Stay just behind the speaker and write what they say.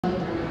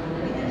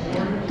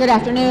Good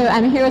afternoon.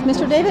 I'm here with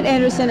Mr. David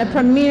Anderson, a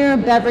premier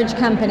beverage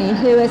company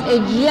who is a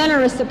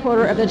generous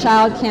supporter of the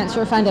Child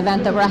Cancer Fund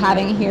event that we're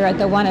having here at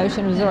the One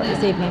Ocean Resort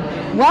this evening.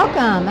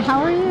 Welcome.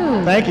 How are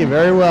you? Thank you.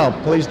 Very well.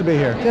 Pleased to be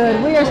here.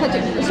 Good. We are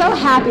so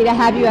happy to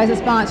have you as a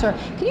sponsor.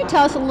 Can you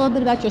tell us a little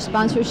bit about your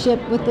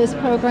sponsorship with this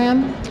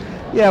program?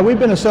 Yeah, we've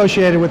been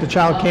associated with the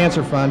Child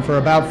Cancer Fund for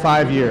about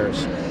 5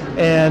 years.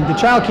 And the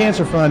Child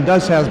Cancer Fund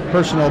does have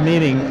personal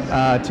meaning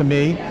to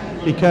me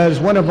because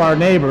one of our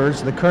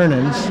neighbors, the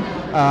Kernans,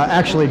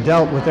 actually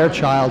dealt with their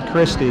child,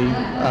 Christy,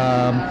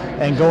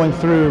 and going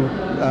through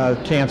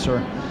cancer.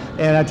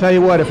 And I tell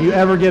you what, if you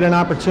ever get an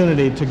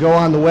opportunity to go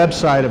on the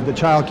website of the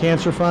Child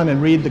Cancer Fund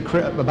and read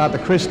about the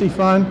Christy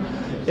Fund,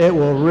 it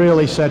will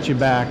really set you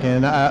back,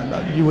 and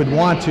you would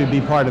want to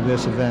be part of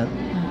this event.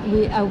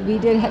 We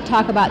did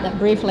talk about that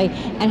briefly,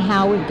 and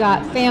how we've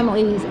got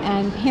families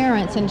and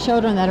parents and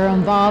children that are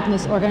involved in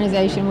this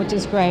organization, which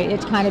is great.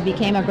 It kind of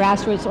became a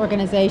grassroots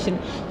organization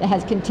that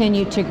has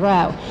continued to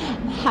grow.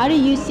 How do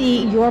you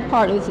see your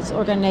part of this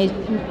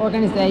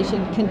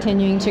organization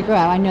continuing to grow?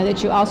 I know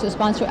that you also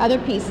sponsor other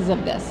pieces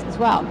of this as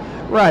well.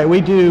 Right,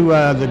 we do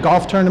the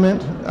golf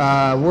tournament.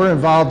 We're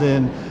involved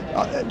in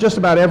just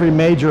about every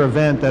major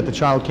event that the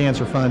Child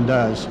Cancer Fund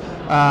does.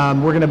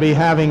 We're going to be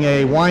having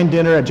a wine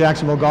dinner at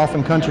Jacksonville Golf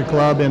and Country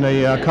Club in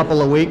a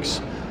couple of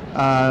weeks,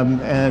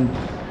 and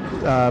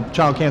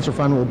Child Cancer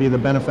Fund will be the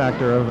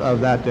benefactor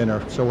of that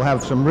dinner. So we'll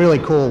have some really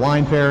cool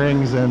wine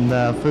pairings and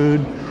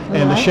food,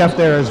 and the chef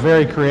there is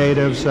very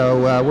creative,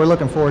 so we're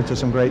looking forward to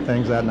some great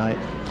things that night.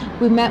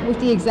 We met with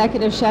the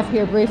executive chef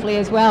here briefly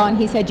as well, and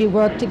he said you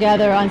work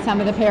together on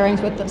some of the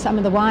pairings with some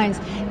of the wines.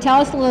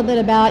 Tell us a little bit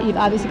about, you've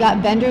obviously got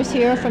vendors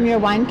here from your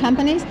wine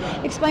companies.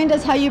 Explain to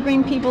us how you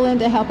bring people in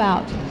to help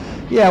out.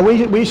 Yeah,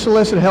 we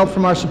solicit help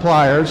from our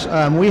suppliers.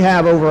 We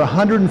have over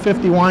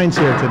 150 wines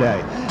here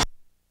today.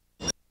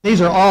 These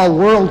are all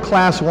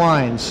world-class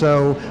wines,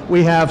 so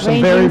we have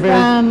some very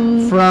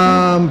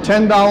from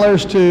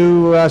 $10 to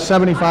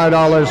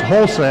 $75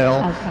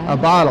 wholesale a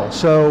bottle.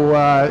 So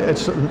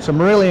it's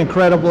some really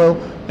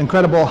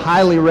incredible,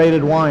 highly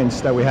rated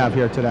wines that we have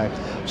here today.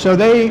 So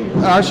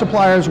our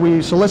suppliers,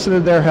 we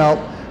solicited their help.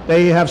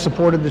 They have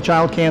supported the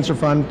Child Cancer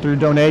Fund through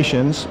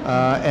donations,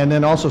 and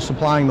then also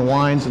supplying the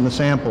wines and the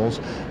samples.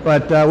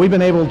 But we've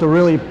been able to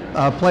really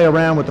play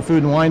around with the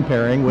food and wine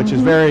pairing, which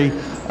is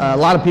a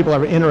lot of people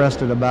are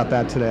interested about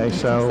that today.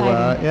 So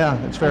yeah,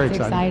 it's very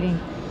exciting.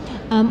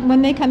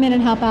 When they come in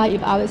and help out,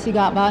 you've obviously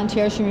got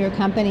volunteers from your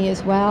company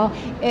as well.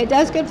 It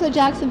does good for the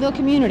Jacksonville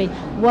community.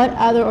 What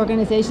other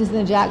organizations in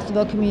the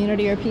Jacksonville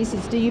community or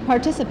pieces do you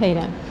participate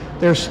in?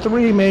 There's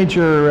three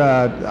major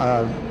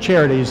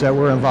charities that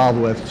we're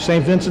involved with: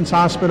 St. Vincent's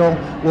Hospital,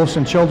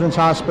 Wolfson Children's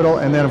Hospital,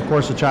 and then of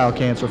course the Child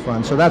Cancer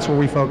Fund. So that's where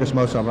we focus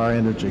most of our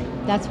energy.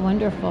 That's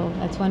wonderful.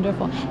 That's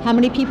wonderful. How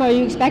many people are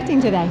you expecting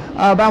today?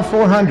 About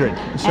 400.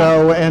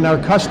 So, and our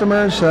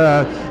customers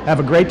have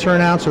a great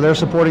turnout, so they're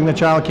supporting the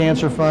Child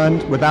Cancer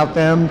Fund. Without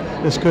them,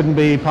 this couldn't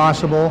be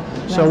possible.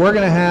 So we're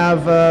going to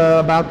have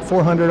about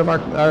 400 of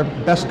our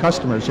best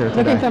customers here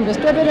today. Looking from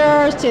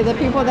distributors to the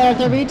people that are at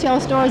the retail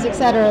stores,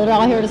 etc. They're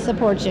all here to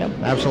support you.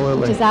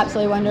 Absolutely. Which is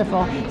absolutely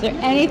wonderful. Is there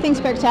anything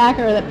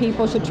spectacular that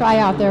people should try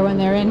out there when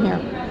they're in here?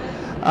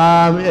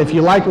 If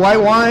you like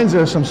white wines,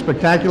 there's some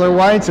spectacular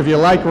whites. If you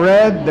like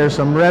red, there's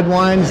some red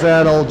wines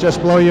that'll just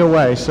blow you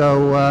away.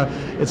 So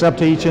it's up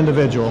to each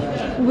individual.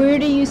 Where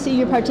do you see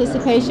your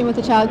participation with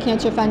the Child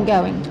Cancer Fund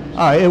going?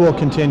 It will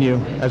continue.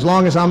 As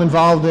long as I'm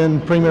involved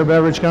in Premier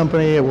Beverage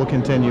Company, it will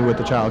continue with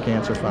the Child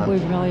Cancer Fund. We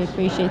really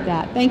appreciate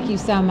that. Thank you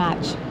so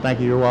much. Thank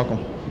you. You're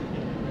welcome.